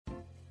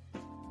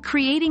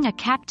creating a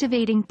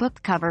captivating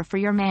book cover for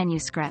your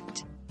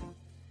manuscript.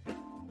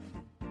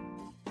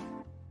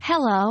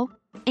 Hello,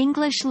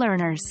 English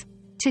learners.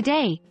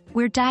 Today,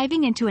 we're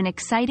diving into an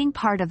exciting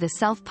part of the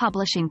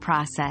self-publishing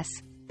process,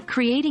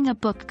 creating a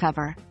book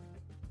cover.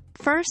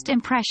 First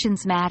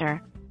impressions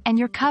matter, and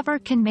your cover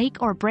can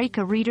make or break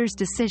a reader's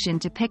decision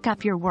to pick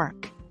up your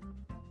work.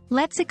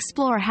 Let's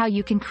explore how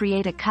you can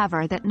create a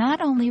cover that not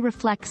only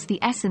reflects the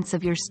essence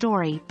of your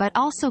story but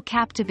also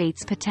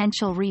captivates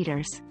potential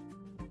readers.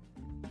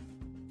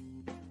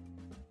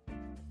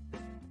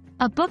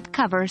 A book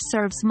cover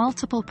serves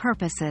multiple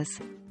purposes.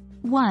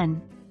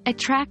 1.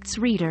 Attracts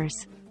readers.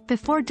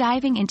 Before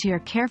diving into your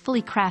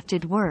carefully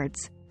crafted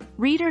words,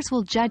 readers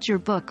will judge your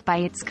book by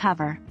its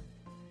cover.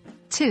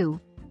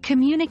 2.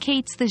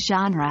 Communicates the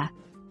genre.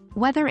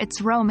 Whether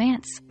it's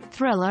romance,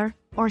 thriller,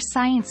 or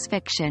science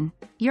fiction,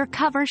 your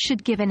cover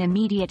should give an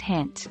immediate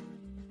hint.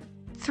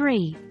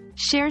 3.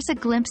 Shares a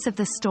glimpse of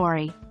the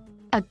story.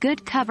 A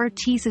good cover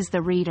teases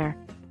the reader,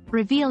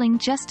 revealing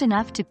just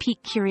enough to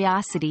pique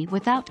curiosity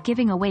without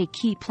giving away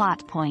key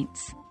plot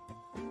points.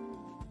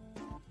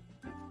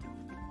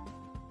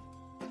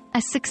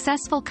 A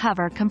successful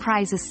cover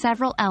comprises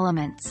several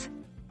elements.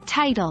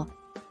 Title.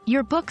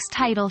 Your book's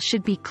title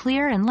should be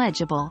clear and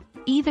legible,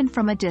 even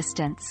from a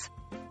distance.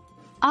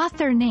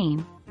 Author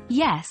name.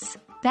 Yes,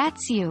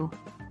 that's you.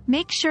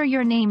 Make sure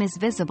your name is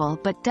visible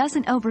but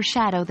doesn't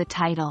overshadow the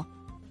title.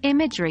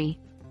 Imagery.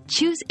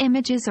 Choose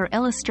images or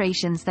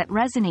illustrations that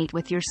resonate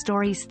with your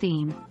story's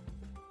theme.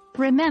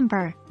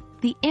 Remember,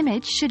 the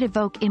image should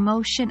evoke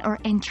emotion or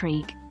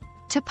intrigue.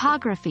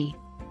 Typography.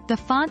 The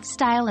font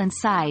style and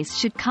size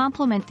should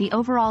complement the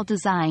overall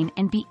design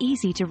and be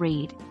easy to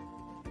read.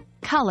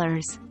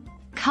 Colors.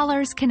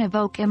 Colors can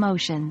evoke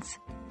emotions.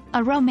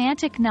 A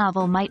romantic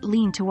novel might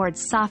lean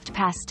towards soft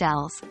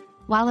pastels,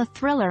 while a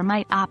thriller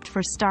might opt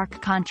for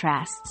stark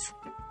contrasts.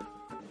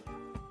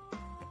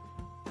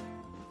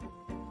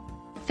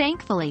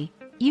 Thankfully,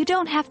 you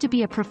don't have to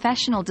be a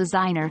professional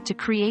designer to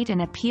create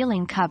an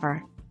appealing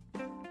cover.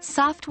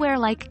 Software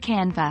like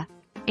Canva,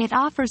 it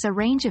offers a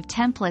range of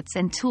templates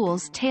and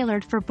tools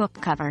tailored for book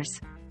covers.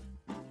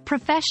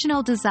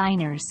 Professional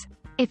designers.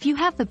 If you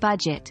have the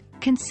budget,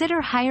 consider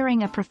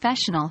hiring a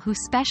professional who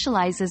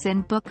specializes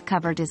in book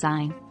cover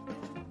design.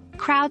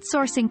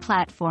 Crowdsourcing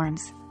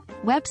platforms.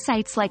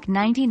 Websites like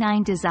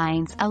 99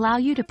 Designs allow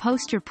you to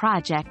post your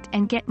project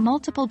and get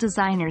multiple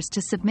designers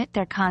to submit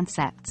their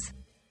concepts.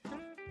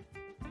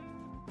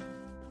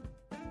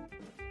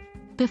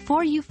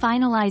 Before you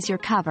finalize your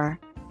cover,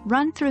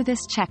 run through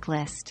this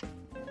checklist.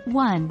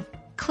 1.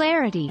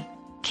 Clarity.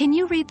 Can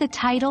you read the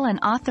title and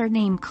author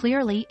name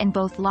clearly in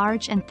both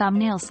large and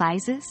thumbnail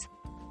sizes?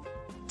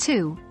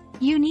 2.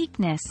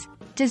 Uniqueness.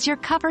 Does your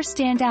cover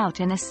stand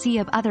out in a sea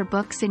of other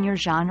books in your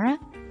genre?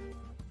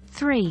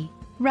 3.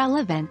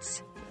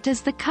 Relevance.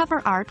 Does the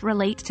cover art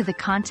relate to the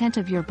content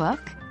of your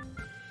book?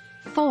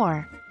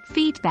 4.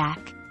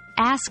 Feedback.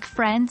 Ask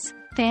friends,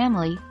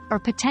 family, or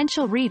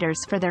potential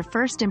readers for their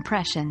first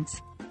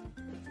impressions.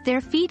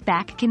 Their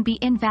feedback can be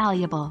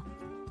invaluable.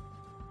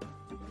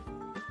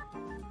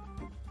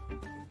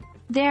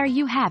 There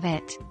you have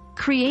it.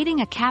 Creating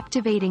a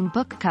captivating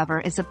book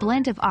cover is a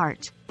blend of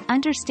art,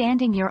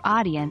 understanding your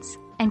audience,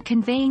 and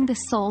conveying the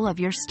soul of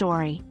your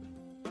story.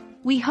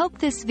 We hope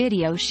this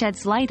video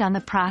sheds light on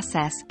the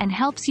process and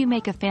helps you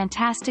make a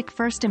fantastic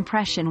first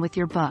impression with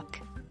your book.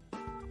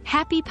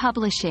 Happy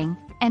publishing,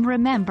 and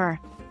remember,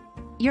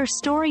 your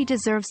story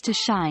deserves to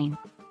shine,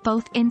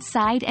 both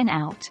inside and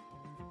out.